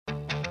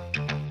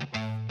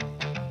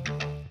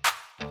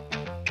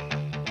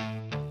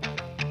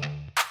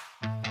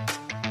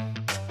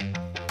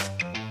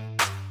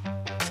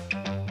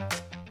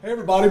Hey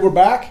everybody, we're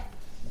back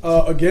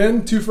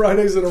again, 2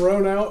 Fridays in a row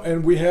now,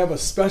 and we have a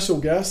special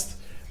guest.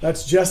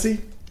 That's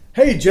Jesse.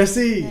 Hey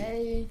Jesse.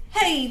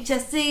 Hey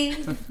Jesse.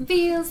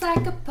 Feels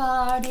like a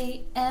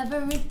party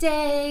every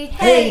day.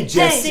 Hey,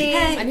 Jesse.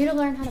 Hey. I need to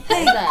learn how to play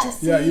Hey, that.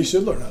 Jesse. Yeah, you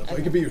should learn how to play.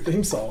 It could be your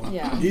theme song.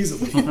 Yeah.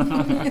 Easily.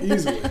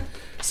 Easily.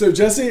 So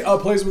Jesse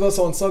plays with us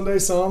on Sunday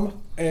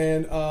some,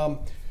 and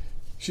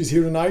she's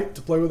here tonight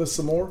to play with us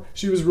some more.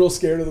 She was real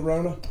scared of the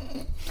Rona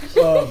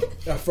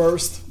at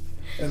first,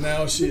 and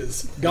now she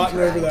has gotten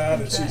over that,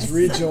 and she's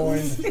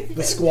rejoined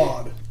the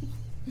squad.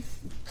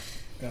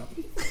 Yeah.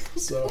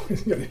 So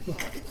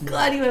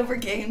Glad you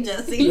overcame,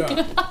 Jesse.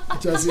 yeah,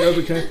 Jesse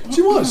overcame.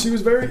 She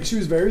was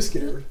very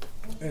scared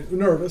and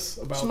nervous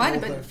about. She the might whole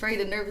have been thing. afraid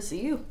and nervous of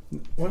you.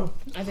 Well,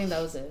 I think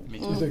that was it. Me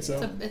you too. think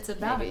so? It's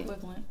about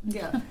equivalent.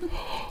 Yeah.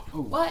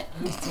 What?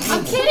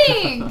 I'm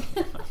kidding! I'm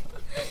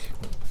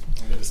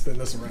gonna spin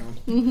this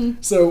around.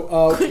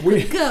 So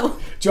we Go.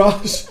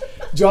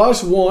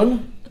 Josh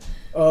won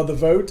the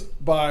vote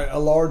by a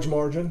large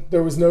margin.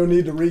 There was no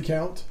need to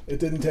recount. It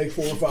didn't take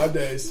 4 or 5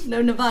 days.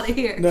 No Nevada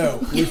here. No,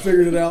 we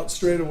figured it out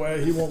straight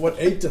away. He won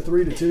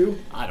 8-3-2.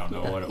 I don't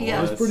know what it Yeah.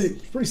 It was. was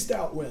pretty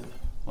stout win.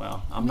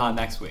 Well, I'm not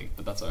next week,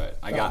 but that's all right.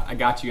 I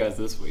got you guys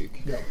this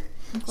week. Yeah,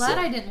 I'm glad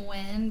So- I didn't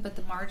win, but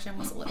the margin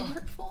was a little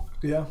hurtful.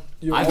 yeah.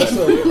 You I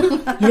also,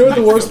 think- you know what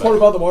the worst part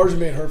about the margin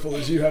being hurtful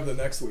is you have the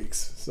next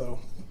week's. So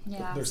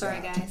Yeah, I'm There's sorry,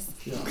 that. guys.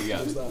 yeah, Yeah,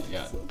 there's that.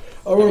 yeah. So,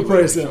 I want to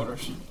praise him.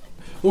 Shoulders.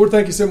 Lord,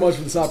 thank you so much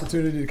for this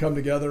opportunity to come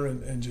together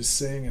and just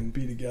sing and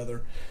be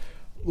together.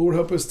 Lord,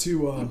 help us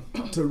to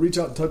reach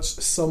out and touch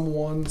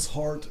someone's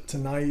heart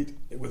tonight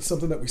with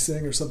something that we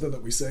sing or something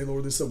that we say.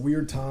 Lord, this is a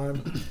weird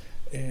time,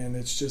 and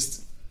it's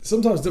just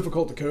sometimes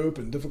difficult to cope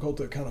and difficult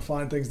to kind of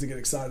find things to get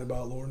excited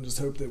about, Lord, and just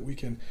hope that we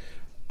can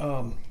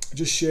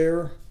just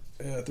share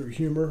through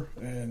humor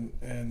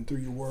and through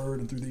your word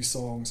and through these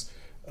songs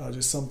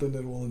just something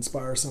that will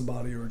inspire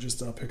somebody or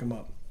just pick them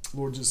up.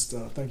 Lord, just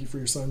thank you for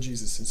your son,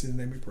 Jesus. It's in his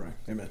name we pray.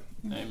 Amen.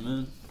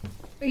 Amen.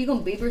 Are you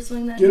going to Bieber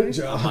swing that Get here? it,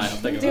 Josh. I'm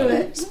thinking Do about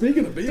it.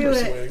 Speaking of Do Beaver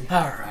it. swing,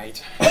 All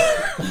right.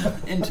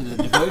 Into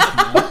the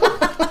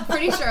devotional. I'm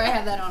pretty sure I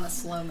have that on a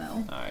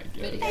slow-mo. All right,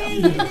 good.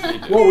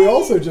 Video. well, we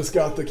also just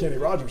got the Kenny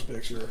Rogers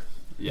picture,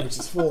 Yeah. which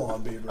is full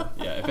on Beaver.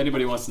 Yeah, if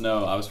anybody wants to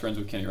know, I was friends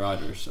with Kenny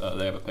Rogers.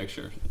 They have a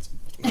picture. It's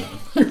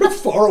You're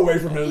as far away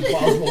from it as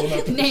possible in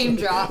that picture. Name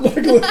drop. Like,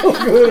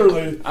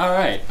 literally. all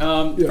right.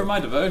 Yeah. For my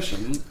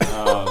devotion,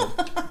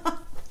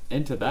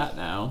 into that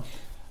now.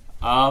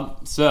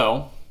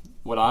 So,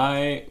 what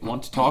I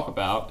want to talk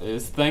about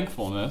is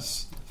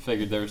thankfulness.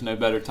 Figured there was no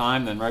better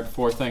time than right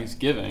before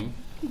Thanksgiving.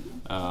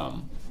 Are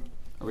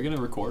we going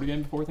to record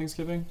again before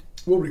Thanksgiving?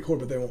 We'll record,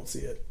 but they won't see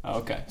it.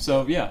 Okay,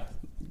 so yeah,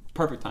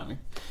 perfect timing.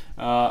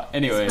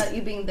 Anyway, It's about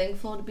you being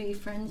thankful to be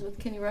friends with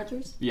Kenny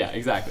Rogers? yeah,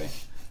 exactly.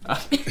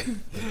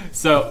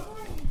 So,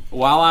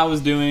 while I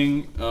was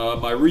doing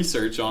my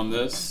research on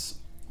this,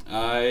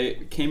 I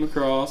came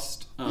across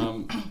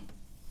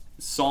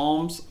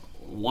Psalms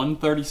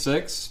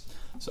 136.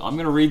 So I'm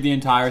going to read the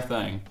entire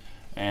thing,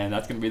 and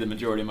that's going to be the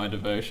majority of my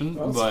devotion.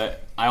 Awesome.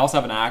 But I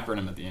also have an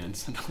acronym at the end.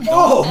 So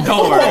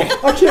Don't worry.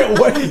 I can't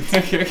wait.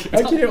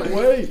 I can't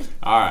wait.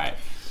 All right.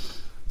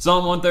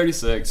 Psalm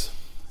 136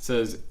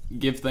 says,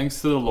 "Give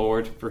thanks to the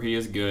Lord, for he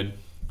is good.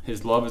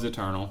 His love is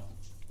eternal.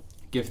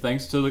 Give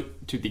thanks to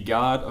the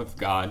God of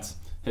gods.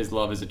 His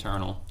love is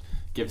eternal.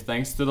 Give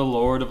thanks to the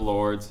Lord of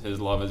lords. His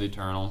love is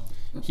eternal.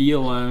 He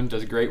alone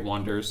does great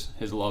wonders.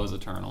 His love is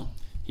eternal.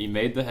 He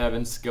made the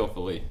heavens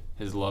skillfully.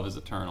 His love is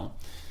eternal.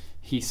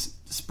 He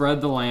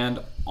spread the land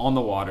on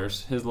the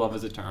waters. His love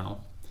is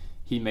eternal.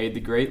 He made the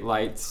great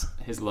lights.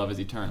 His love is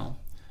eternal.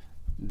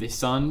 The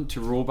sun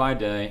to rule by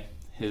day.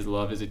 His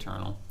love is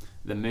eternal.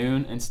 The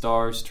moon and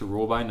stars to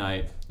rule by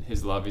night.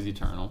 His love is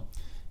eternal.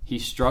 He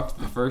struck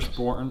the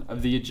firstborn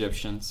of the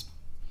Egyptians.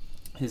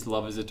 His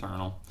love is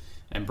eternal.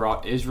 And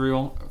brought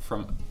Israel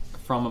from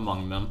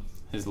among them.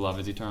 His love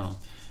is eternal.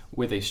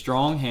 With a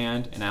strong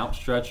hand and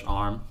outstretched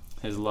arm.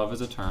 His love is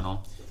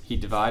eternal. He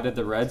divided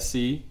the Red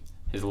Sea.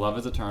 His love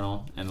is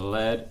eternal. And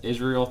led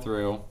Israel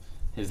through.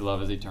 His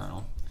love is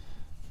eternal.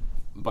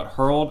 But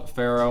hurled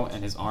Pharaoh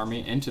and his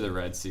army into the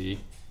Red Sea.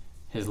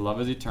 His love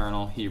is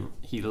eternal.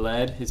 He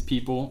led his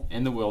people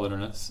in the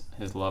wilderness.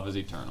 His love is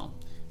eternal.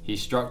 He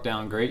struck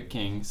down great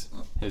kings.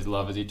 His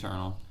love is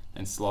eternal.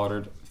 And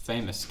slaughtered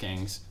famous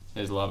kings.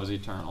 His love is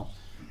eternal.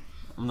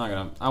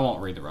 I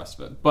won't read the rest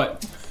of it.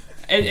 But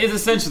it's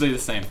essentially the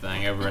same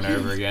thing over and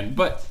over again.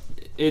 But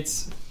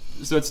it's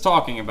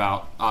talking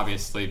about,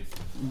 obviously,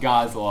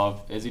 God's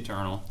love is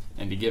eternal.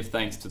 And to give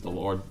thanks to the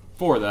Lord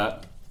for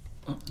that.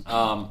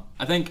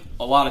 I think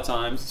a lot of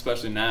times,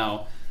 especially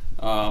now,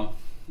 a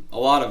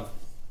lot of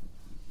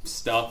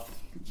stuff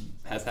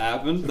has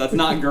happened that's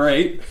not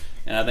great,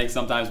 and I think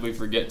sometimes we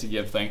forget to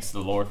give thanks to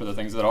the Lord for the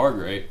things that are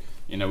great.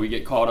 You know, we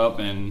get caught up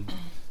in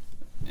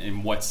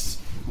what's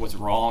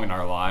wrong in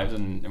our lives,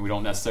 and we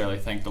don't necessarily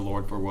thank the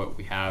Lord for what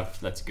we have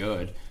that's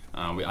good.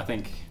 I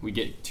think we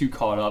get too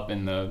caught up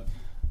in the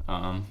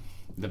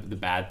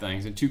bad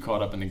things and too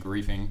caught up in the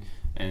grieving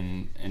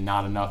and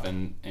not enough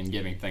in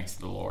giving thanks to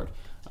the Lord.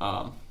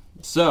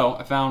 So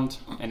I found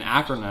an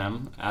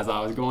acronym as I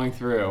was going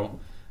through,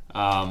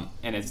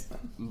 and it's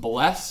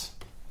BLESS.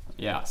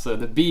 Yeah, so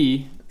the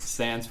B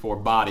stands for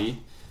body.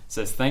 It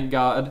says thank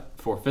God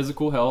for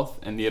physical health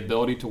and the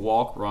ability to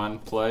walk, run,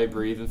 play,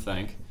 breathe, and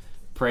think.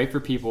 Pray for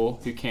people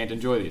who can't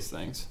enjoy these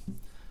things.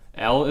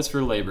 L is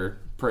for labor.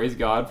 Praise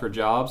God for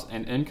jobs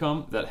and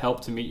income that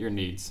help to meet your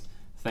needs.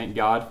 Thank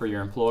God for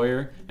your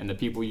employer and the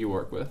people you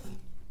work with.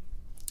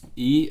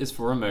 E is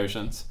for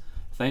emotions.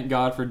 Thank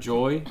God for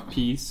joy,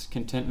 peace,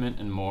 contentment,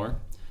 and more.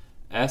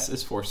 S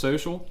is for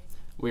social.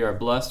 We are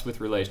blessed with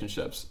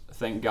relationships.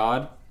 Thank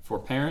God for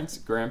parents,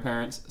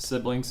 grandparents,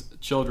 siblings,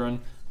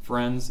 children,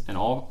 friends, and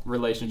all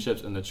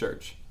relationships in the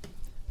church.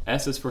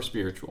 S is for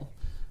spiritual.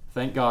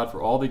 Thank God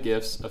for all the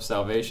gifts of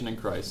salvation in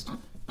Christ.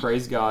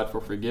 Praise God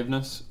for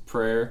forgiveness,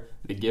 prayer,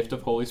 the gift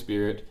of Holy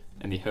Spirit,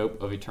 and the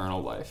hope of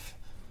eternal life.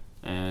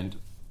 And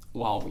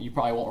while you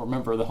probably won't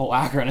remember the whole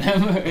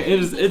acronym,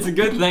 it's a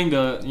good thing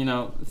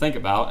to think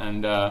about,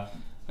 and a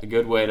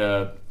good way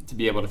to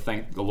be able to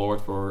thank the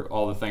Lord for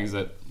all the things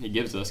that He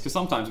gives us. Because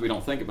sometimes we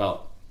don't think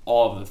about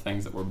all of the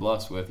things that we're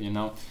blessed with.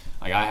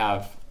 Like I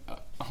have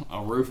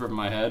a roof over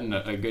my head and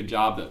a good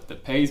job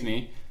that pays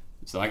me,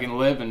 so I can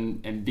live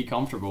and be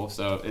comfortable.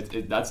 So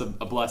that's a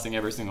blessing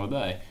every single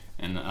day.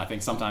 And I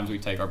think sometimes we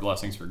take our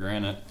blessings for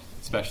granted,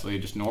 especially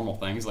just normal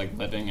things like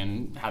living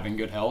and having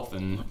good health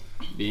and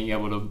being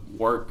able to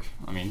work.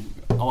 I mean,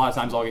 a lot of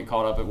times I'll get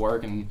caught up at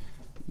work and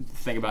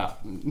think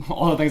about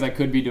all the things I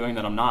could be doing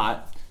that I'm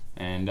not.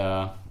 And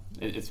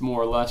it's more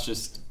or less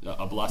just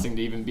a blessing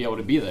to even be able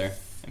to be there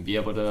and be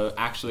able to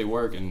actually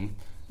work. And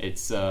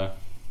it's, all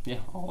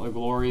the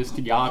glory is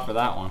to God for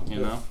that one,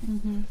 you know?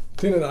 Mm-hmm.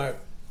 Tina and I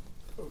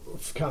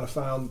kind of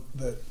found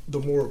that the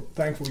more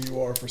thankful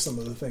you are for some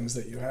of the things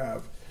that you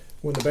have,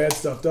 when the bad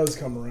stuff does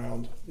come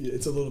around,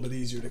 it's a little bit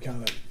easier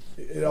to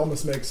it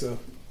almost makes a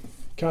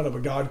kind of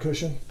a God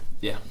cushion.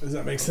 Yeah. Does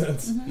that make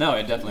sense? Mm-hmm. No,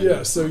 it definitely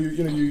does. So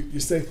you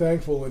stay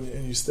thankful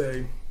and you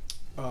stay,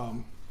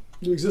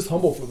 you exist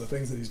humble for the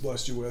things that He's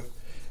blessed you with.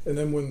 And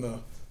then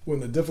when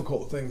the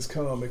difficult things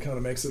come, it kind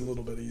of makes it a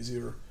little bit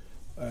easier.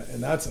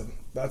 And that's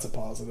a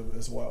positive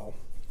as well.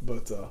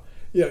 But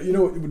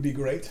it would be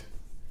great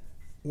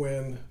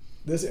when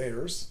this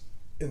airs,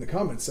 in the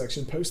comments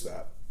section, post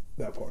that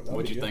part.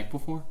 What you thankful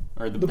for?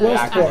 Or the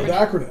blessed part, the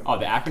acronym. Oh,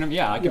 the acronym?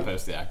 Yeah, I can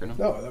post the acronym.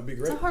 No, that'd be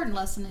great. It's a hard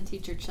lesson to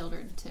teach your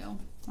children too.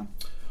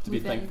 To be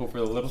thankful for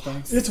the little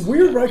things. It's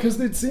weird, right? Because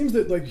it seems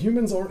that like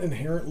humans aren't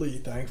inherently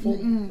thankful.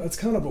 Mm-mm. That's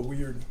kind of a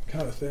weird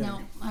kind of thing.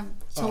 No, I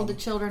told the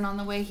children on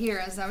the way here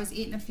as I was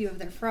eating a few of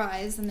their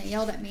fries, and they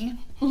yelled at me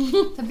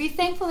to be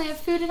thankful they have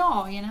food at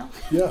all. Yeah,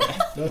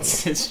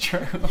 it's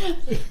true.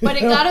 But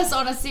it got us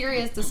on a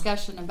serious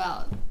discussion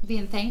about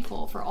being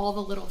thankful for all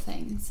the little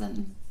things.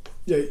 And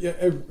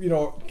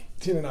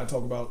Tina and I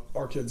talk about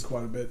our kids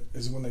quite a bit.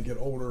 Is when they get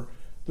older,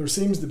 there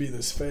seems to be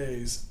this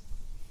phase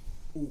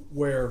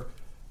where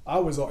I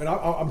was, and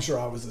I'm sure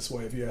I was this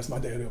way. If you ask my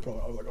dad, I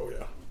was like, oh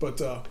yeah. But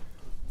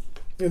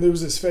there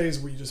was this phase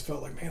where you just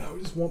felt like, man, I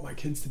just want my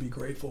kids to be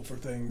grateful for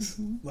things,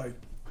 mm-hmm. like,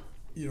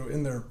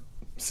 in their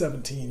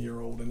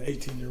 17-year-old and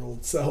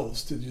 18-year-old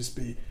selves to just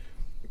be.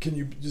 Can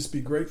you just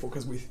be grateful?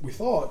 Because we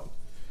thought,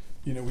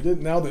 we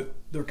didn't. Now that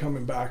they're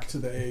coming back to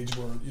the age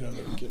where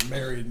they're getting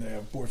married and they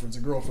have boyfriends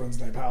and girlfriends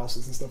and they have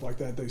houses and stuff like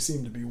that, they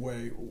seem to be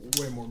way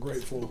more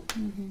grateful.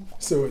 Mm-hmm.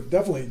 So it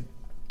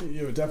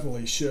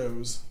definitely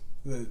shows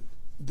that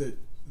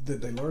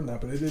they learn that,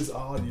 but it is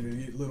odd. You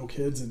get little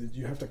kids and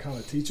you have to kind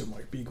of teach them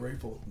like be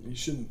grateful. You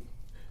shouldn't.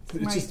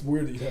 It's just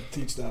weird that you have to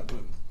teach that, but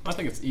I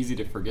think it's easy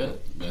to forget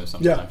though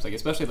sometimes. Like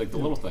especially like the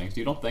little things.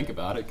 You don't think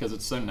about it because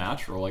it's so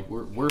natural. Like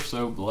we're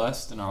so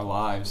blessed in our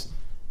lives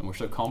and we're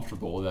so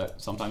comfortable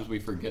that sometimes we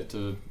forget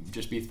to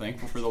just be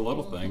thankful for the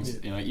little things.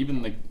 Yeah.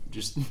 Even like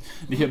just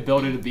the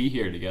ability to be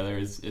here together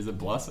is a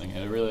blessing.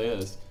 It really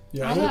is.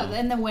 Yeah, I know.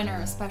 In the winter,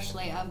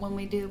 especially when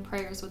we do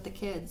prayers with the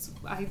kids,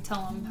 I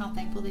tell them how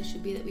thankful they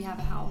should be that we have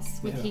a house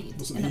with heat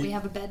and that we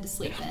have a bed to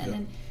sleep in.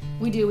 And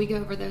we go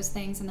over those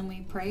things, and then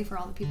we pray for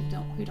all the people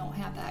who don't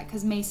have that.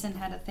 Because Mason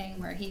had a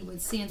thing where he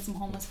was seeing some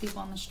homeless people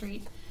on the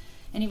street,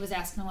 and he was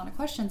asking a lot of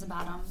questions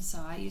about them.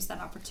 So I used that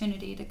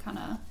opportunity to kind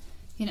of,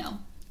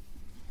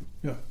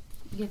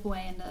 give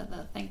way into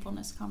the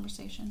thankfulness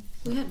conversation.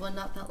 We had one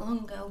not that long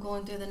ago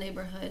going through the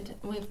neighborhood.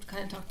 We've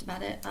kind of talked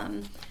about it.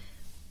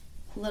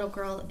 Little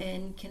girl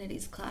in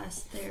Kennedy's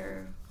class,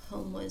 their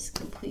home was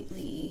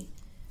completely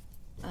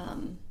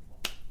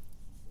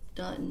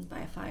done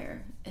by a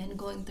fire, and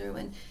going through,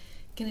 and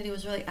Kennedy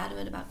was really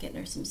adamant about getting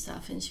her some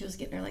stuff, and she was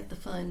getting her like the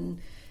fun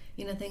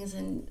things,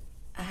 and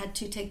I had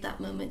to take that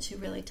moment to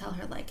really tell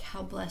her like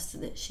how blessed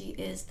that she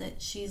is,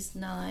 that she's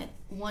not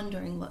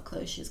wondering what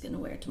clothes she's going to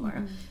wear tomorrow,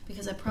 mm-hmm.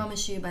 because I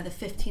promise you by the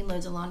 15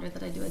 loads of laundry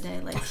that I do a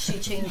day, like she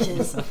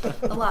changes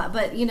a lot.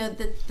 But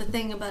the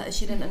thing about it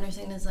she didn't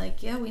understand is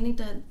like, we need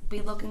to be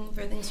looking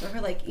for things for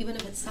her, like even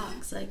if it's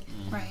socks, like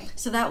right.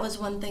 So that was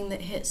one thing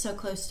that hit so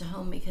close to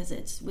home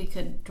because we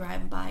could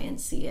drive by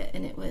and see it,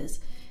 and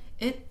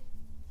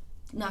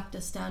knocked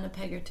us down a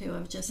peg or two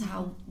of just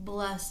how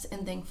blessed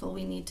and thankful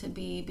we need to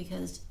be,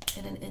 because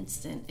in an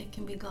instant it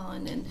can be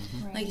gone. And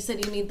like you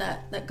said, you need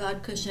that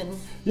God cushion.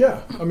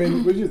 Yeah, I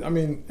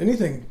mean,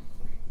 anything.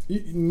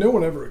 No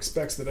one ever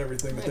expects that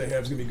everything that they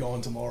have is going to be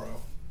gone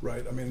tomorrow,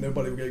 right? I mean,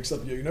 nobody would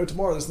expect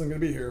tomorrow this thing's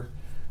going to be here,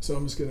 so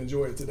I'm just going to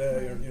enjoy it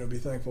today, or be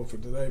thankful for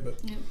today.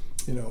 But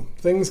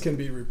things can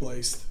be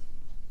replaced,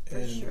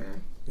 and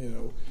sure.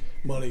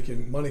 Money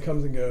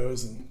comes and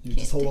goes, and you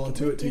just hold on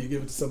to it till you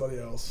give it to somebody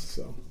else.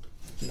 So,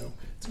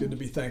 it's good to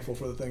be thankful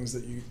for the things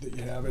that you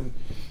have. And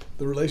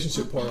the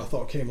relationship part, I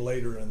thought, came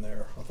later in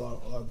there. I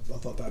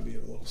thought that'd be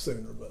a little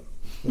sooner, but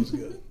it was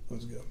good. It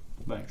was good.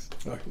 Thanks.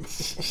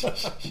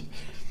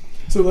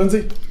 So,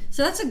 Lindsay?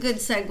 So that's a good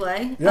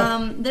segue.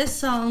 Yeah. This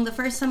song, the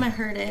first time I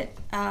heard it,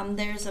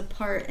 there's a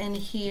part in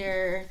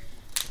here.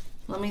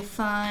 Let me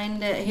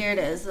find it. Here it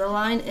is. The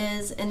line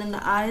is, "And in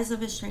the eyes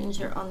of a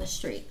stranger on the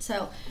street."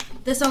 So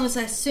this song was,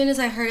 as soon as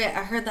I heard it,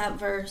 I heard that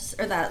verse,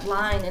 or that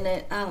line in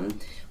it.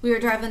 We were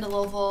driving to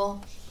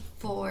Louisville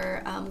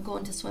for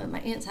going to swim at my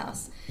aunt's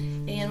house.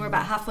 And we're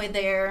about halfway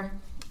there.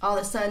 All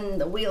of a sudden,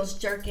 the wheels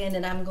jerking,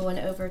 and I'm going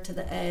over to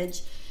the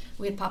edge.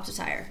 We had popped a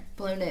tire,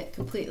 blown it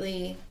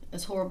completely. It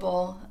was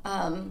horrible.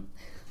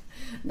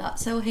 Not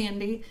so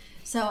handy.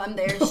 So I'm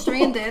there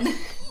stranded.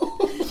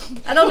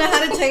 I don't know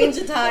how to change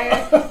a tire.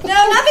 No,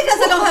 not because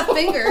I don't have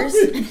fingers.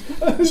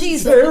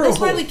 Jesus, that's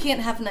why we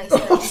can't have nice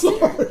things. I'm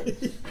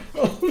sorry.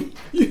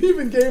 You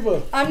even gave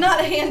a... I'm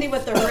not handy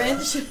with the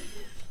wrench.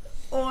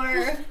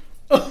 Or...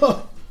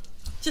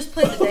 Just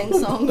play the dang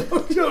song.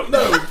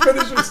 No,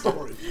 finish your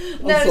story.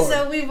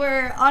 So we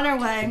were on our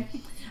way.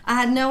 I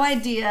had no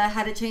idea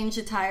how to change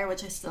a tire,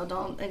 which I still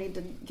don't. I need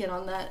to get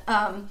on that.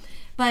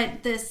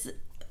 But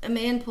a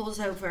man pulls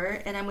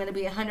over, and I'm going to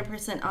be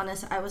 100%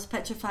 honest. I was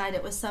petrified.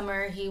 It was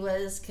summer. He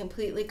was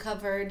completely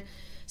covered.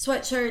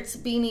 Sweatshirts,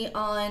 beanie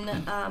on.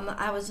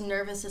 I was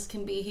nervous as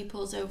can be. He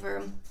pulls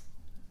over,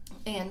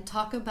 and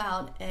talk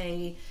about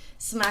a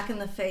smack in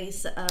the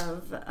face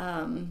of,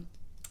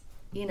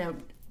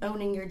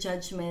 owning your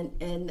judgment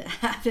and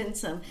having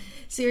some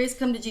serious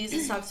come to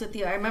Jesus talks with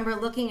you. I remember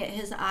looking at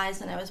his eyes,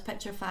 and I was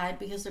petrified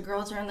because the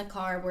girls are in the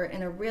car. We're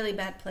in a really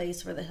bad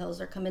place where the hills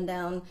are coming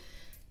down.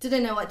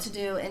 Didn't know what to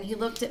do, and he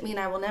looked at me, and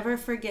I will never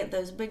forget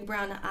those big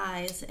brown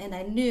eyes, and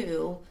I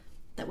knew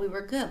that we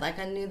were good. Like,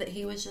 I knew that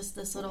he was just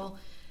this little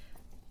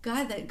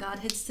guy that God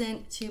had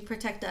sent to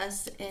protect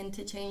us and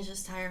to change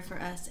this tire for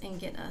us and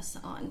get us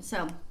on.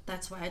 So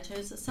that's why I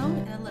chose the song,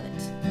 and I love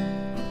it.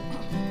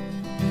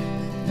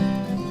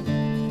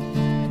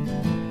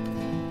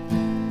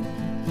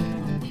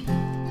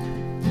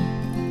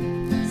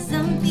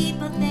 Some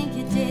people think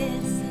you're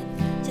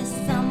distant, just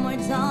some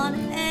words on a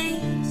page.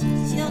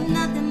 You're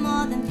nothing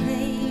more than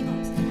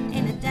fables,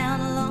 ain't it down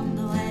along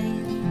the way.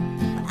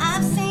 But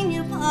I've seen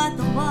you part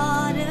the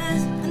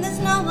waters when there's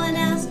no one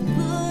else who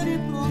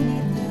could pull me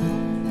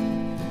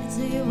through. It's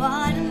who you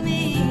are to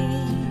me.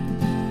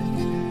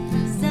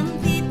 Some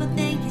people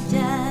think you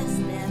just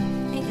live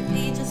in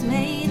cathedrals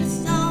made of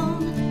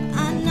stone.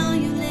 I know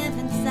you live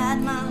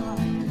inside my heart,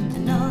 I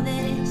know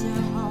that it's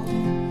your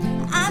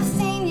home. I've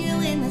seen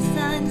you in the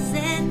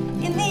sunset,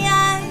 in the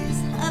eyes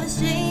of a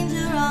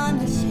stranger on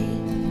the street.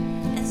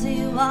 That's who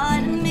you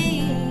are to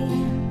me.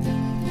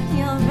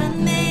 You're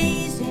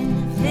amazing,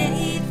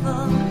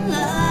 faithful,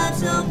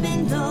 love's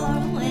open door.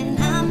 When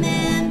I'm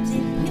empty,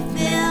 you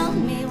fill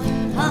me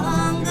with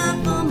hunger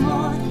for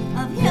more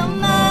of your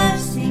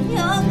mercy,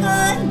 your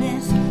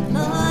goodness.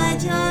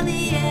 Lord, you're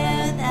the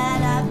air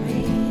that I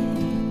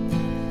breathe.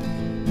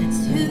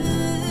 That's who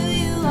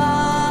you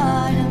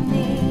are to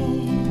me.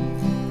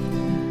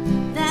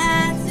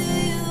 That's who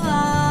you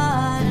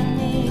are to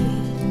me.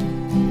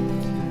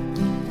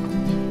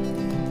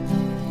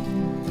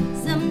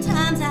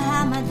 Sometimes I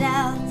have my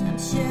doubts, I'm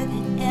sure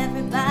that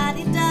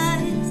everybody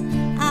does.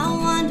 I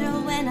wonder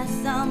when I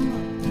stumble,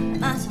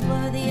 am I so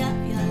worthy of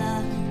your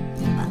love?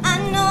 But I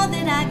know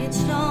that I get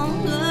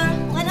stronger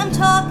when I'm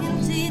talking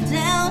to you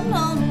down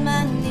on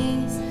my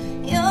knees.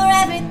 You're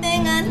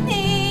everything I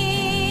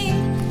need.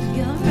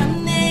 You're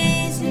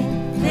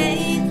amazing,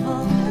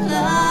 faithful,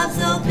 love's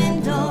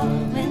open door.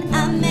 When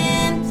I'm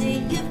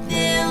empty, you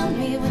fill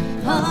me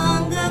with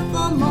hunger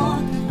for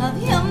more of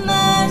your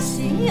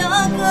mercy,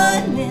 your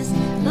goodness.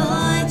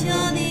 Lord,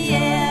 you're the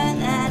air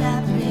that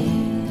I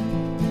breathe.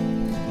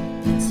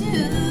 It's who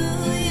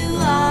you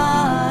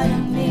are to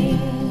me.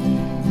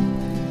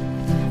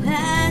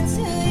 That's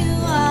who you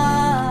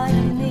are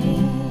to me.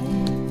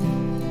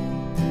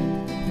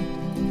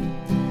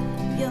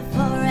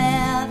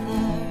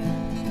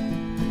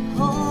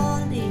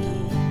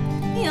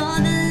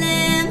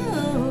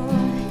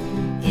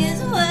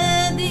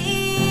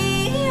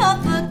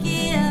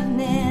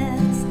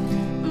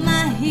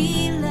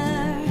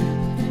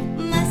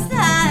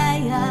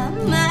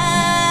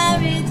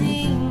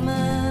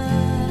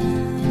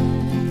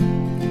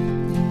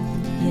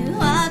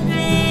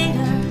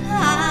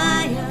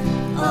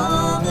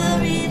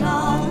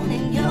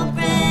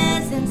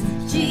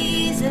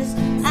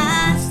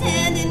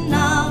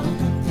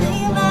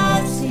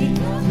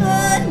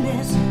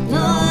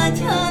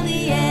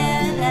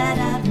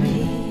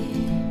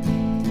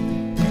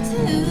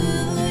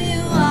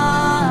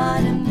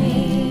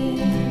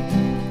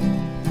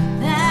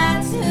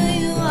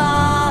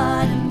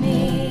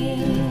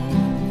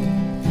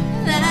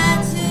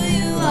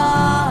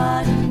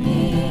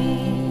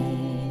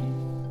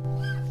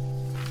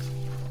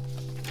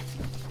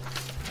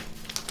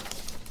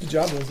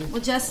 job, Lindsay.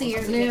 Well, Jesse,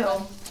 you're new,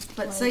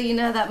 but so you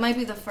know, that might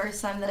be the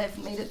first time that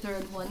I've made it through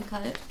in one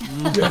cut.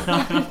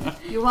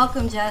 You're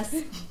welcome, Jess.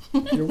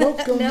 You're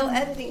welcome. No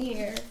editing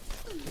here.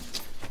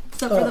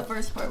 Except for the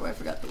first part where I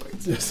forgot the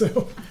words. Yeah,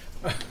 so,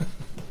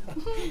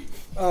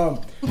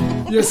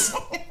 yes.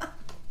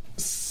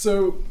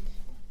 So,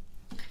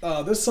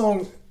 this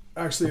song,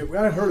 actually,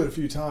 I heard it a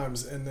few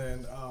times, and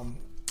then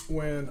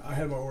when I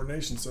had my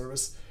ordination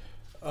service,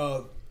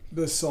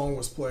 this song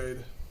was played.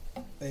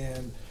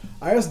 And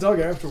I asked Doug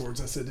afterwards,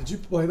 I said, did you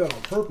play that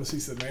on purpose? He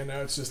said, man,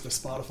 no, it's just a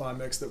Spotify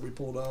mix that we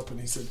pulled up. And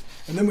he said,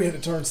 and then we had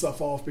to turn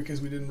stuff off because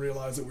we didn't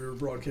realize that we were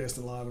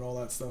broadcasting live and all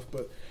that stuff.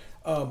 But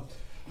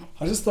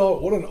I just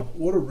thought,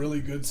 what a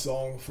really good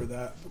song for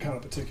that kind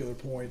of particular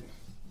point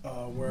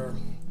where,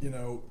 you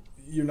know,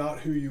 you're not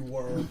who you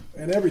were.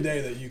 And every day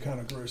that you kind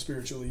of grow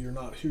spiritually, you're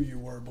not who you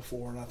were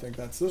before. And I think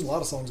there's a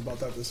lot of songs about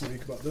that this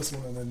week, about this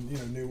one and then, you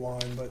know, New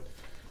Wine. But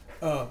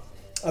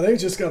I think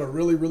it's just got a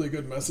really, really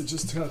good message.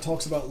 Just kind of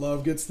talks about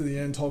love, gets to the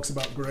end, talks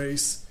about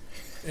grace.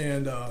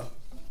 And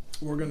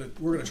we're gonna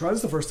try. This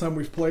is the first time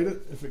we've played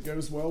it. If it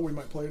goes well, we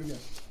might play it again.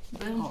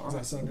 Does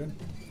that sound good?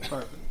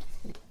 Perfect.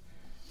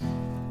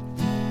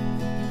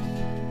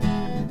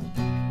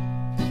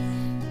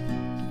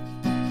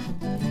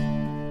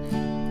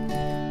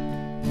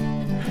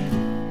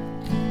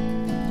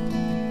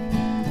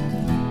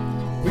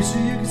 Wish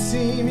you could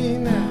see me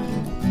now.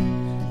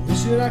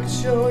 Wish that I could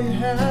show you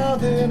how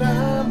that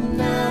I'm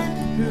not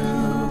who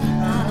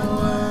I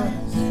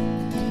was.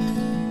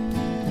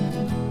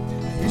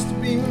 I used to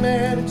be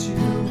mad at you,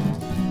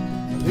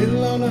 a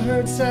little on the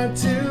hurt side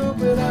too,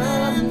 but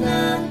I'm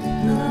not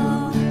who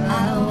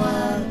I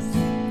was.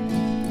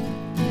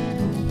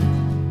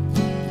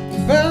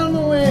 Found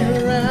my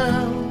way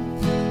around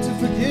to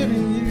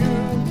forgiving you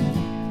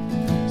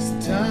some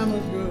time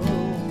ago,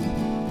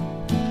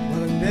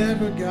 but I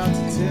never got to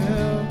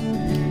tell you.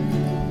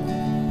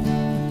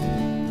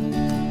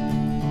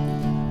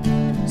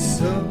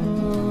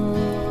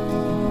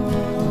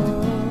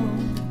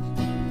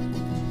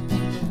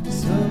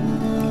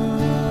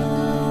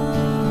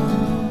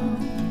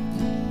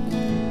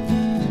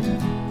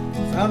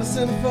 Found us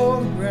in a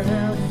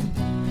photograph.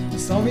 You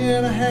saw me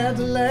and I had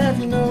to laugh.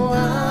 You know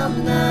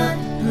I'm not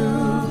who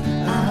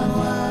I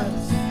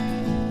was.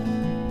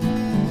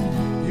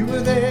 You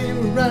were there, you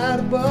were right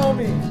above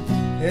me,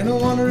 and I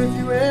wonder if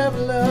you ever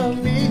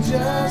loved me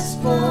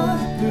just for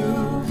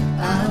who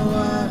I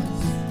was.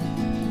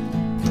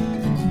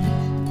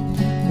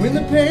 When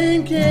the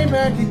pain came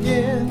back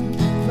again,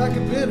 like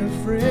a bitter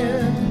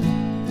friend,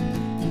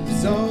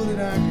 it's all that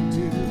I could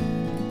do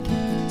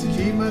to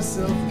keep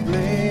myself from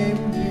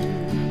blaming you.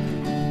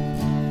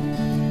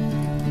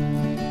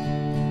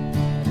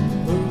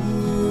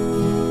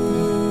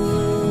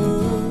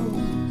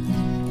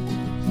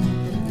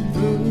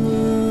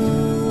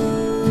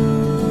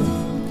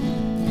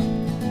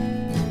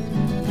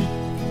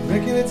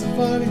 Reckon it's a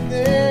funny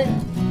thing.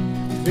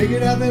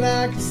 Figured out that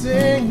I could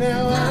sing.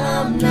 Now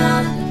I'm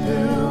not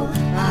who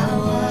I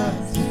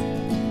was.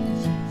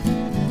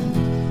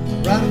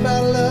 I write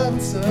about love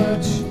and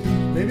such,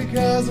 maybe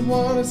because I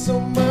wanted so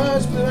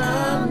much, but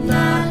I'm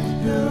not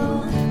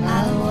who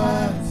I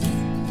was.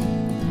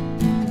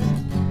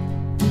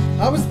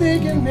 I was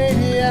thinking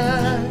maybe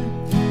I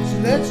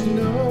should let you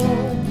know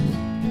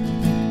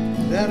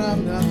that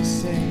I'm not the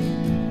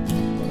same,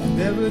 but I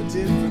never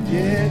did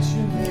forget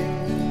your name.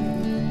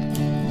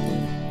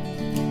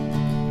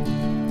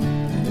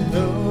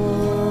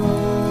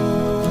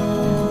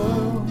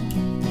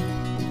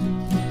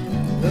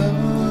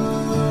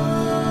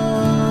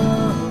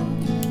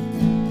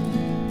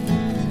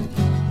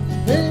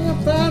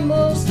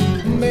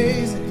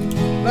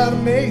 About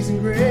Amazing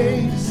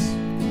Grace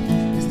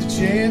is the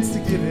chance to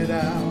give it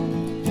out.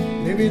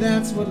 Maybe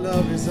that's what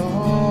love is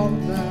all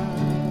about.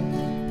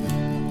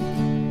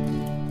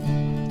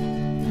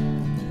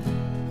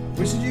 I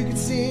wish that you could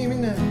see me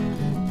now.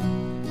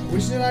 I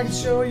wish that I could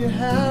show you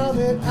how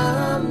that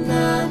I'm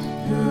not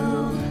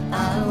who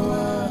I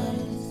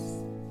was.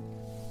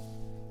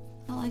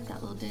 I like that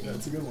little ditty.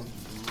 That's a good one.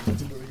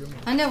 That's a really good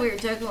one. I know we were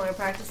joking when we were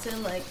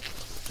practicing, like,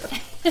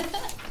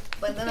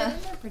 but then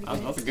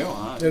That's a good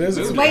one. It is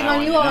a good one. waiting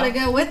on you all to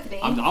go with me.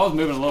 I was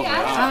moving a little bit.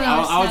 I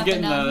I was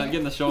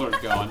getting the shoulders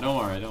going. Don't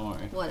worry.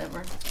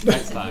 Whatever.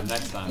 Next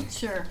time.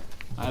 Sure.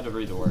 I had to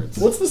read the words.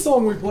 What's the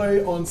song we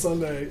play on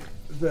Sunday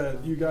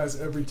that you guys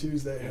every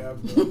Tuesday have?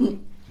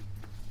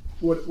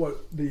 What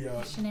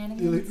the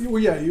Shenanigans?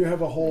 Well, yeah, you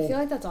have a I whole. feel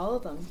like that's all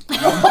of them.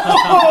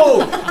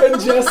 Oh,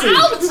 and Jesse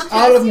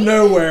out of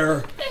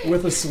nowhere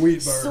with a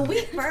sweet bird.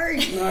 Sweet bird.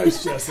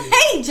 Nice, Jesse.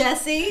 Hey,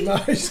 Jesse.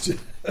 Nice,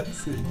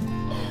 Jesse.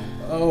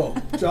 Oh,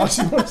 Josh,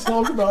 you want to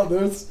talk about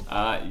this?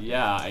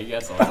 Yeah, I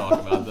guess I'll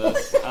talk about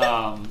this.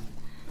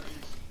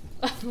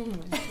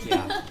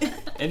 Yeah.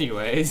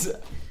 Anyways,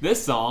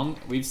 this song,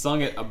 we've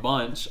sung it a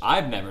bunch.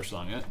 I've never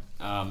sung it.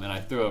 And I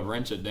threw a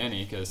wrench at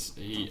Denny because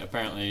he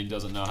apparently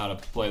doesn't know how to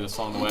play the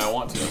song the way I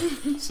want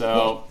to.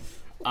 So,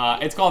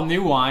 it's called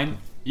New Wine.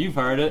 You've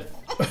heard it.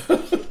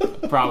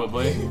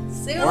 Probably.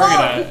 Sing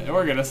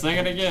We're gonna sing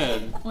it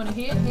again. Want to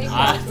hit? Hit.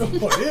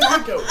 Oh, here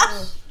it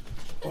goes.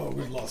 Oh,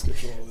 we've lost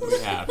control of We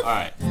this. have. All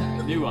right.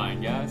 New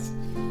wine, guys.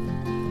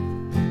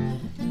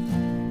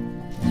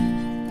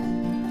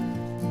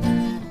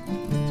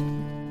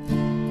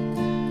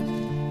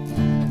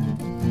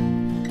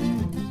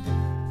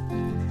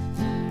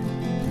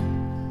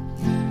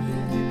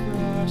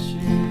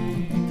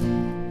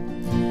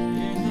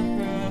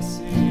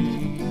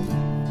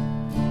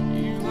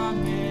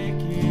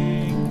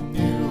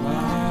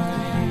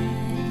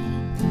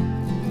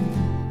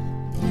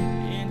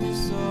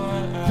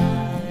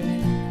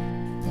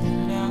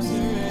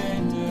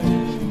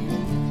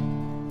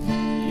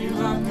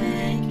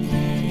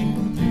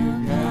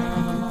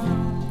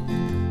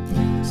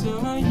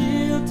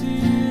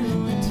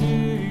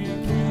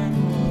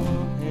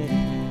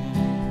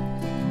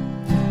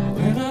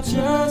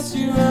 Trust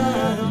you,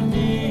 I don't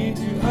need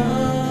to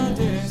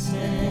understand.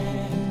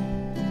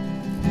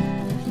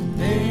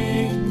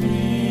 Make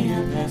me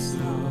a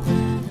vessel,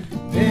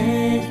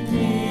 make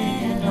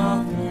me an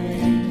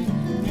offering,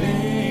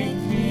 make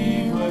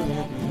me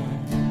whatever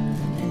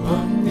you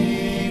want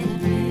me to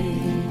be.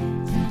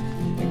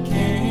 I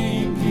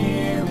came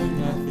here with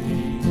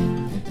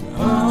nothing,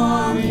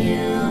 all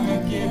you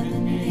have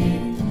given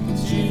me.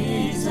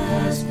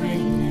 Jesus,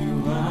 bring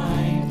new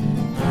wine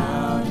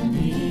out of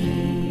me.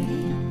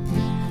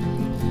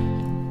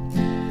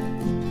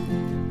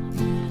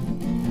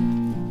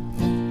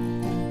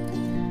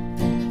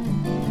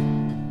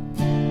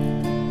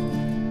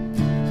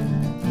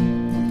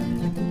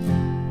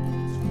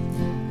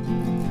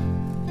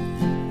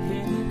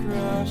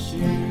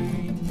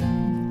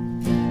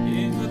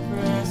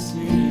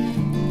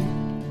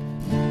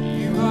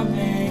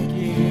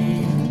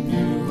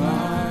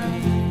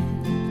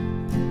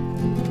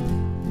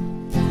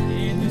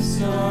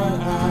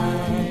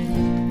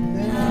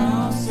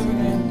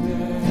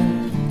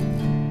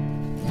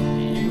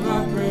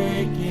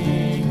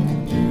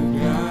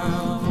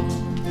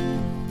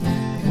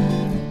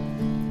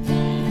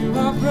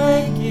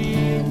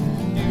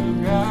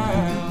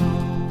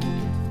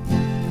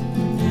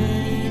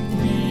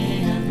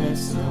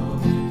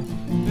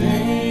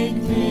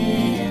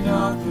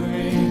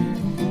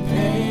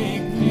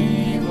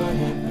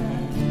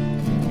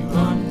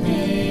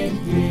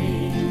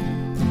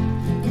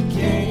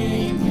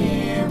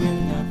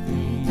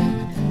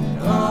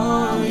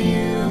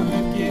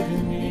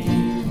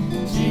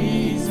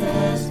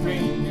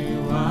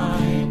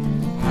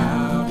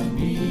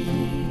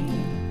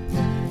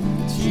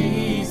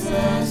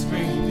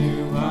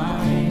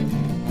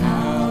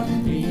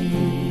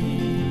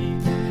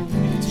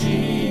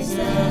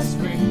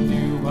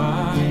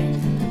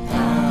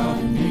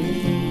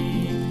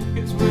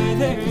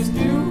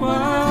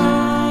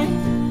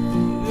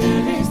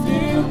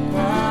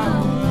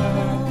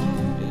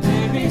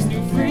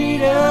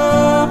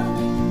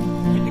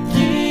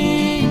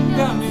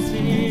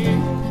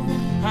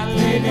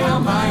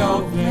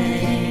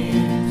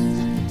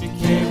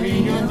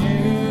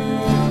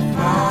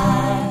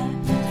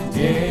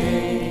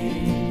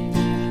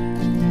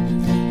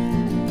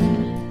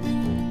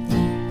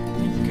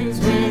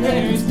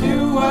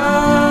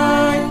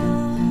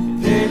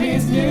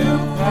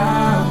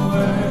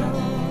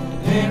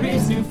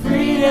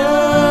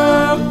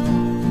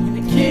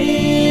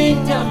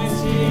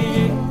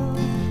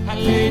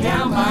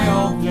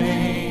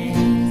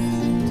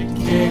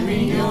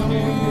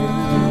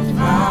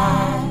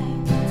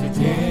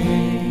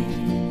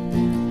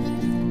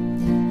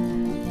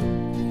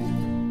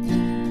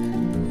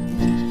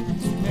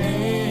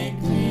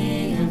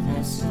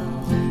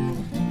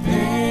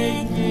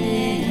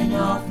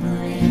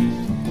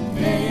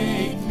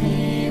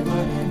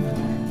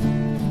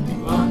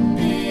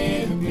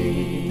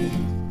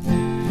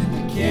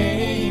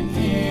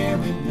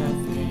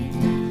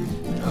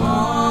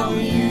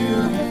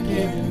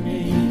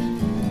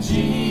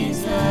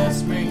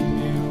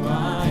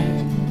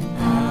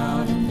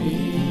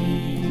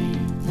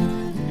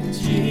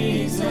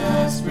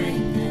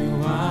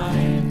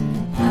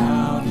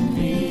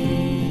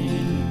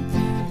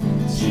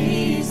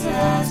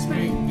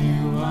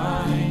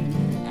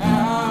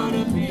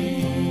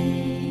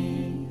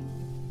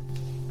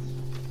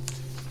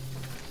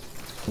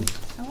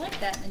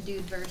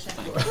 Version.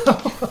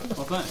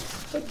 Well,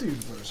 thanks. A dude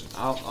version.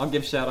 I'll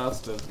give shout outs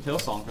to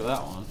Hillsong for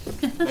that one.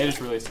 They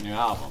just released a new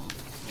album.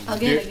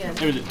 Again.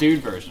 There was a dude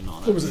version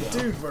on it. There was a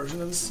dude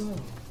version of the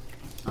song.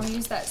 I'll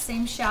use that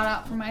same shout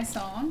out for my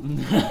song.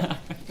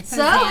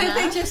 So, who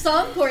picked your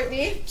song,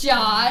 Courtney?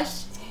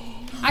 Josh.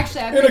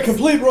 Actually, In a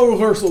complete role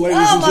reversal, ladies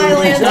and my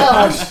gentlemen, Lando.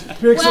 Josh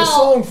picks a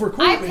song for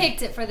I Courtney.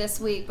 picked it for this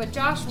week, but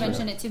Josh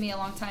mentioned it to me a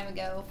long time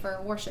ago for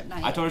worship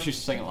night. I told her she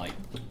should sing it like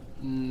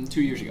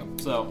 2 years ago.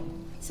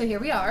 So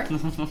here we are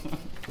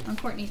on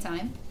Courtney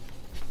time.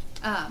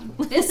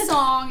 This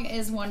song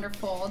is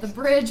wonderful. The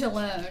bridge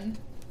alone,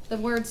 the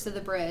words to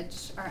the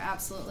bridge are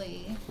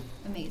absolutely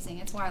amazing.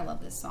 It's why I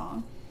love this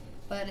song.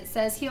 But it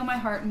says, heal my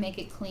heart and make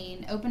it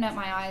clean. Open up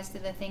my eyes to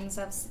the things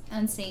I've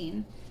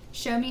unseen.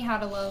 Show me how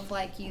to love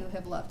like you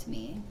have loved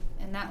me.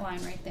 And that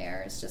line right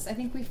there is just, I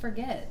think we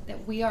forget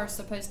that we are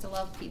supposed to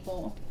love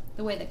people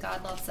the way that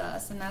God loves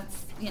us. And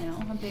that's,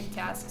 a big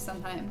task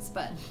sometimes,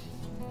 but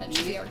that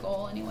should be our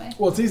goal anyway.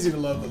 Well, it's easy to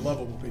love the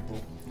lovable people.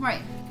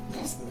 Right.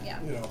 It's the, Yeah.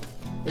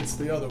 It's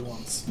the other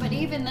ones. But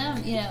even them,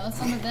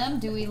 some of them,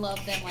 do we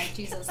love them like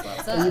Jesus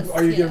loves us?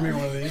 Are you giving me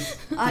one of these?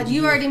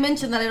 You already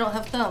mentioned that I don't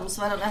have thumbs,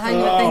 so I don't know how you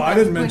would think. Oh, I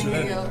didn't mention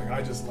pointing at anything. you.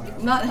 I just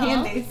laughed. Not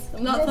handy.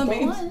 Not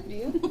thumbies.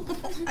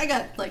 One. I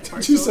got like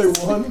Did you say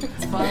partials. one?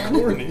 It's fine.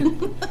 Corny.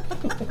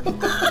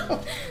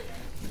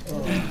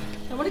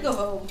 I want to go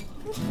home.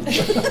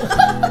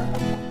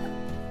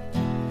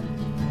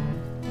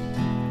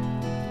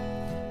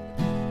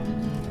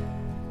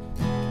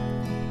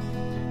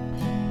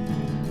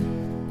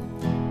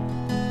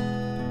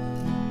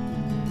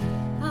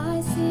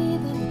 I see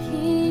the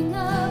King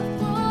of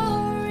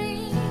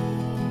Glory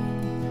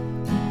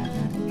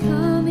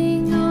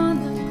coming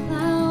on the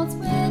clouds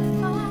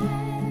with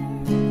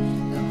fire.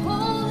 The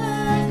whole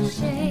earth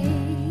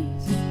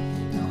shakes.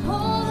 The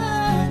whole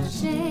earth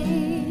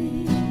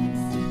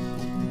shakes.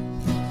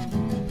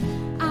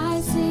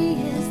 I see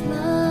His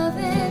love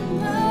and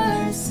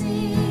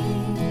mercy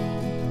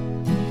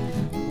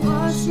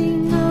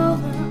washing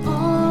over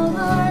all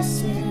our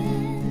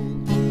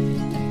sin. The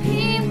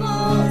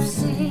people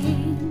sing.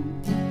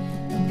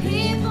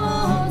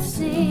 People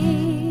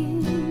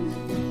sing,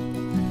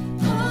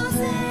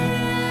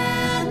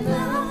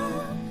 Hosanna,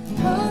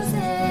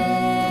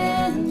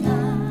 Hosanna,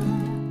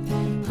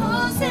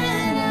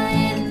 Hosanna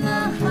in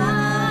the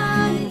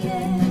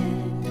highest.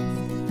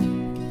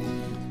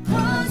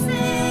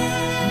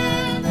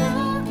 Hosanna,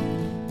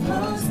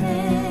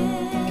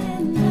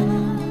 Hosanna,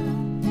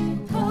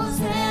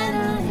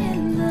 Hosanna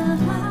in the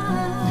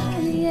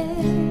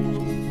highest.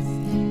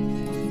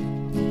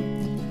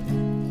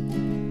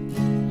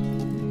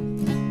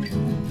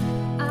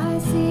 I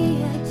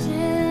see a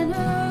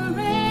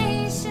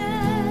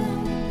generation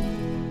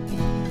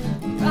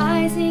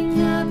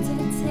rising up to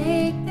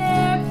take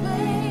their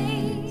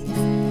place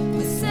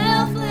with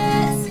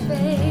selfless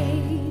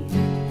faith,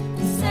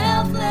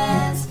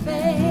 selfless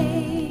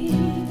faith.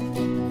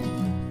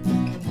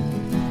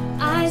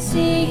 I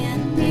see a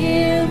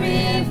near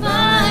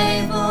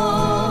revival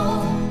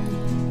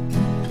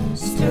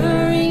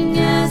stirring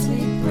as we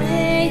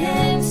pray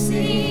and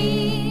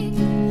seek.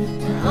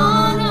 We're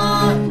on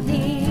our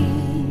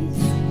knees.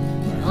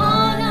 We're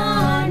on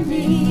our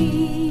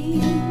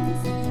knees.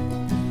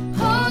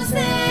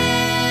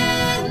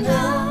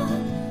 Hosanna,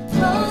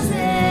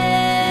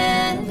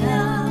 Hosanna,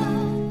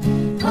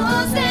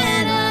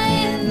 Hosanna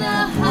in the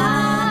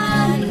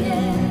highest.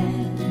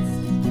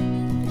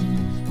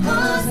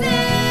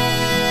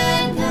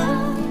 Hosanna,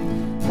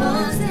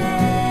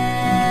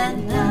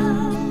 Hosanna,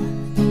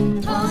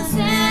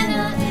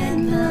 Hosanna in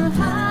the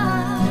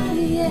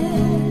highest.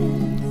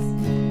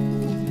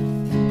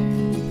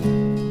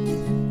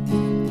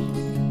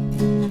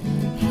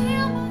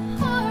 Heal my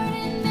heart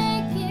and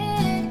make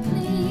it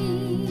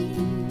clean.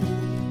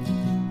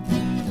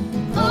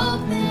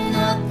 Open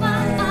up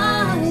my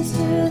eyes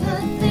to the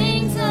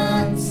things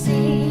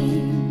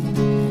unseen.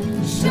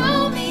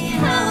 Show me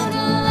how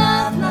to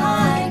love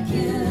like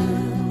you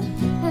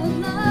have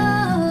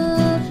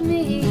loved me.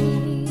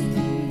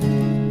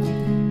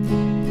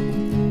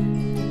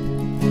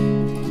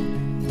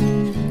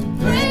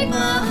 Break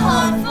my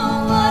heart for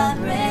what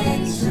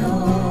breaks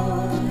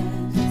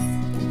yours.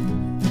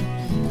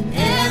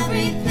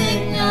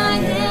 Everything I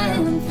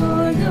am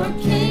for your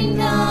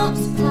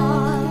kingdom's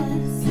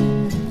cause.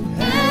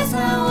 As I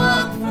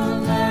walk from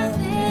earth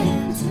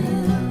into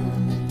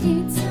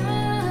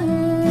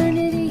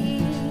eternity.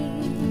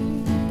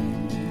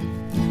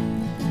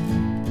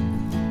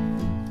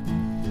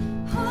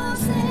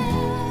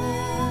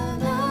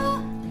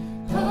 Hosanna,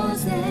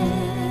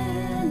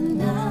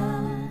 Hosanna,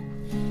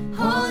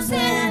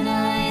 Hosanna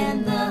in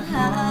the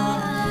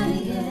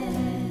highest.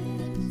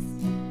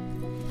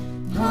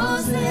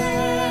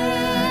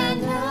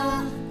 Hosanna,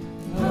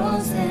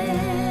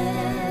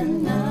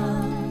 Hosanna,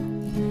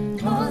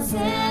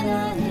 Hosanna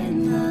in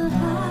the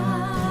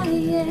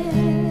highest.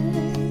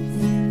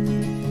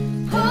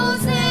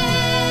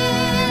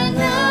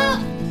 Hosanna,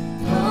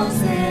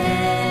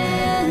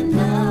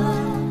 Hosanna,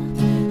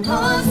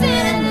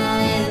 Hosanna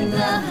in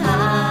the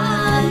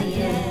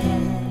highest.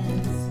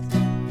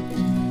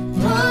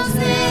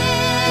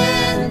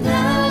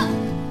 Hosanna,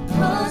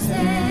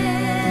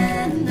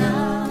 Hosanna,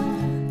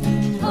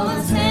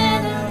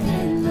 Hosanna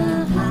in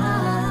the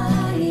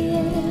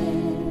highest.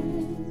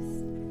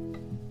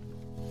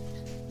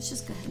 Let's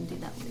just go ahead and do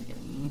that one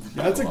again.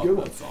 That's a I love good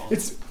that one.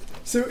 song.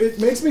 It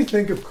makes me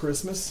think of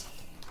Christmas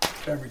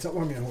every time.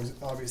 Well, I mean,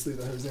 obviously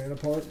the Hosanna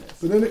part,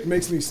 but then it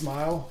makes me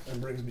smile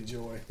and brings me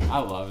joy. I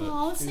love it.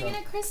 Oh, let's sing it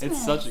at Christmas.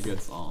 It's such a good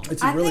song.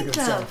 It's a really good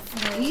song.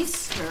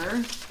 Easter,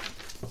 You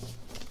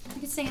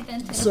can sing it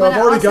then too. So but I've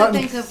I already also gotten.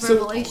 think of so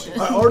Revelation.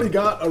 I already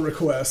got a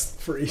request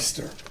for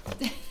Easter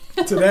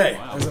today,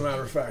 Wow. as a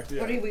matter of fact.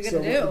 Yeah. What are we gonna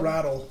so do?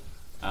 Rattle.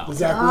 Oh. The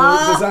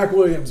Zach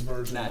Williams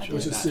version, Naturally,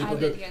 which is not. super I good.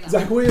 did hear that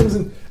Zach Williams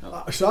and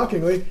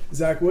shockingly,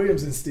 Zach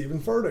Williams and Stephen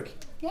Furtick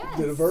Yes.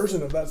 did a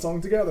version of that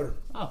song together.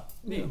 Oh,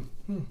 neat.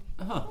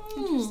 Uh-huh.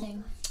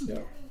 Interesting. Yeah.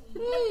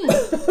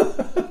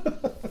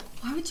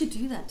 Why would you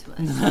do that to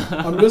us?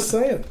 I'm just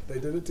saying they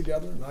did it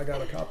together, and I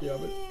got a copy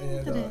of it,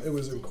 and it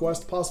was a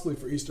request possibly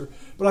for Easter,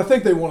 but I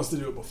think they want us to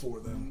do it before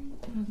then.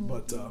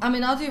 But I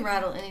mean, I'll do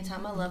Rattle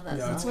anytime. I love that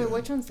Yeah, it's song. Wait,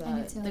 which one's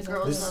that? The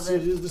girls this love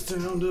city it. is the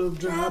sound of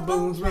dry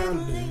bones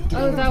rattling.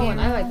 Oh, that one.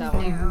 I like that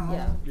one.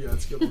 Yeah. Yeah,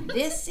 it's a good. One.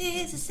 This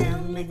is the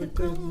sound make a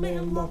grown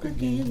man walk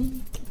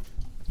again.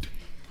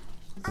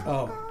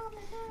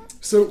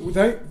 So we're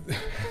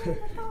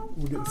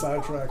getting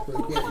sidetracked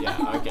very quick.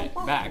 Yeah, okay.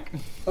 Back.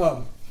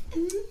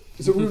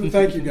 So we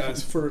thank you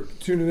guys for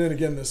tuning in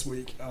again this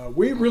week.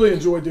 We really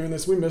enjoyed doing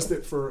this. We missed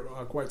it for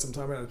quite some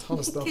time. We had a ton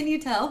of stuff Can you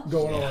tell?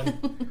 going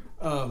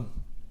on.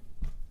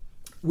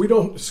 We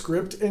don't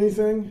script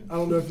anything. I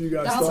don't know if you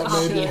guys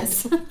thought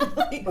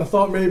maybe. I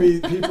thought maybe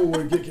people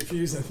would get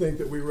confused and think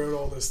that we wrote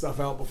all this stuff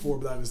out before,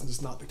 but that is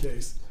just not the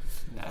case.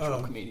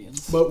 Natural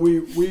comedians. But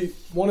we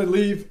want to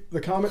leave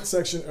the comment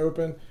section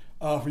open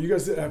for you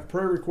guys that have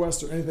prayer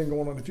requests or anything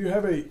going on. If you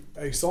have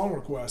a song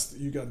request,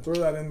 you can throw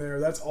that in there.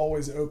 That's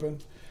always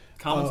open.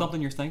 Comment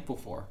something you're thankful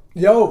for.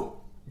 Yo,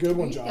 good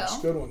one, There you Josh.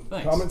 go. Good one.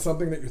 Thanks. Comment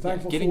something that you're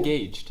thankful Get for.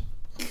 engaged.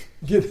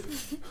 Get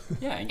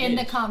Yeah, engaged. In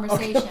the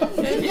conversation.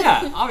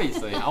 Yeah,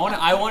 obviously.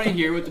 I want to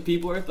hear what the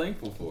people are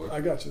thankful for.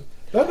 I got you.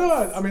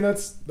 I mean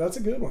that's a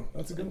good one.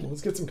 That's a good one.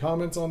 Let's get some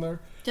comments on there.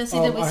 Jesse,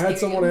 did we I scare had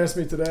someone you? ask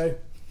me today.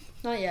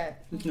 Not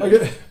yet.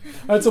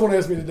 I had someone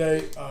ask me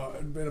today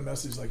in a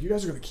message like, "You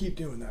guys are going to keep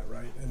doing that,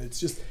 right?" And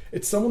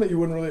it's someone that you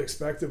wouldn't really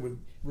expect that would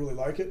really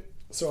like it.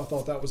 So I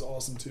thought that was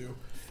awesome too.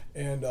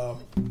 And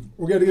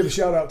we're going to give a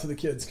shout out to the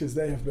kids because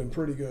they have been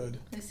pretty good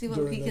I see one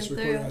during peeking this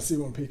recording. through. I see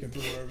one peeking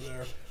through over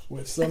there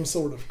with some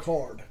sort of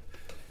card.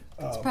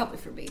 It's probably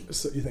for me.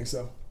 So you think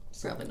so?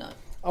 Probably not.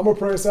 I'm going to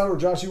pray us out, or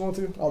Josh, you want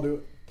to? I'll do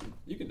it.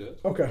 You can do it.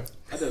 Okay.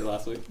 I did it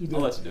last week. You did.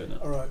 I'll let you do it now.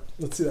 All right.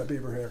 Let's see that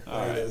beaver hair. All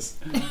There right. it is.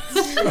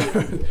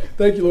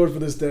 Thank you, Lord, for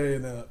this day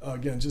and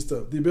again, just the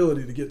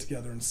ability to get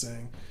together and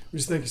sing. We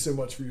just thank you so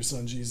much for your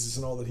son, Jesus,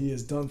 and all that he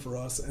has done for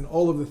us and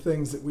all of the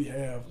things that we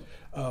have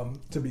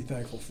to be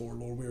thankful for,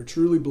 Lord. We are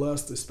truly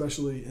blessed,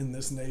 especially in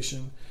this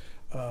nation,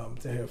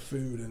 to have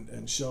food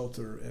and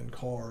shelter and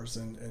cars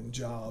and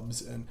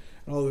jobs and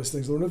all those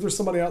things. Lord, and if there's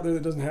somebody out there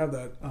that doesn't have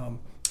that,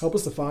 help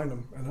us to find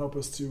them and help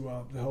us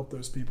to help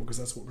those people because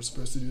that's what we're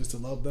supposed to do is to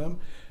love them.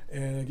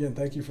 And again,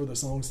 thank you for the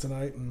songs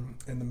tonight and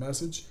the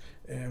message.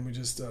 And we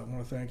just want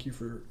to thank you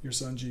for your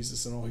son,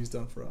 Jesus, and all he's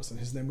done for us. In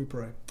his name we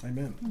pray.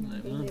 Amen.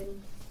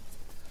 Amen.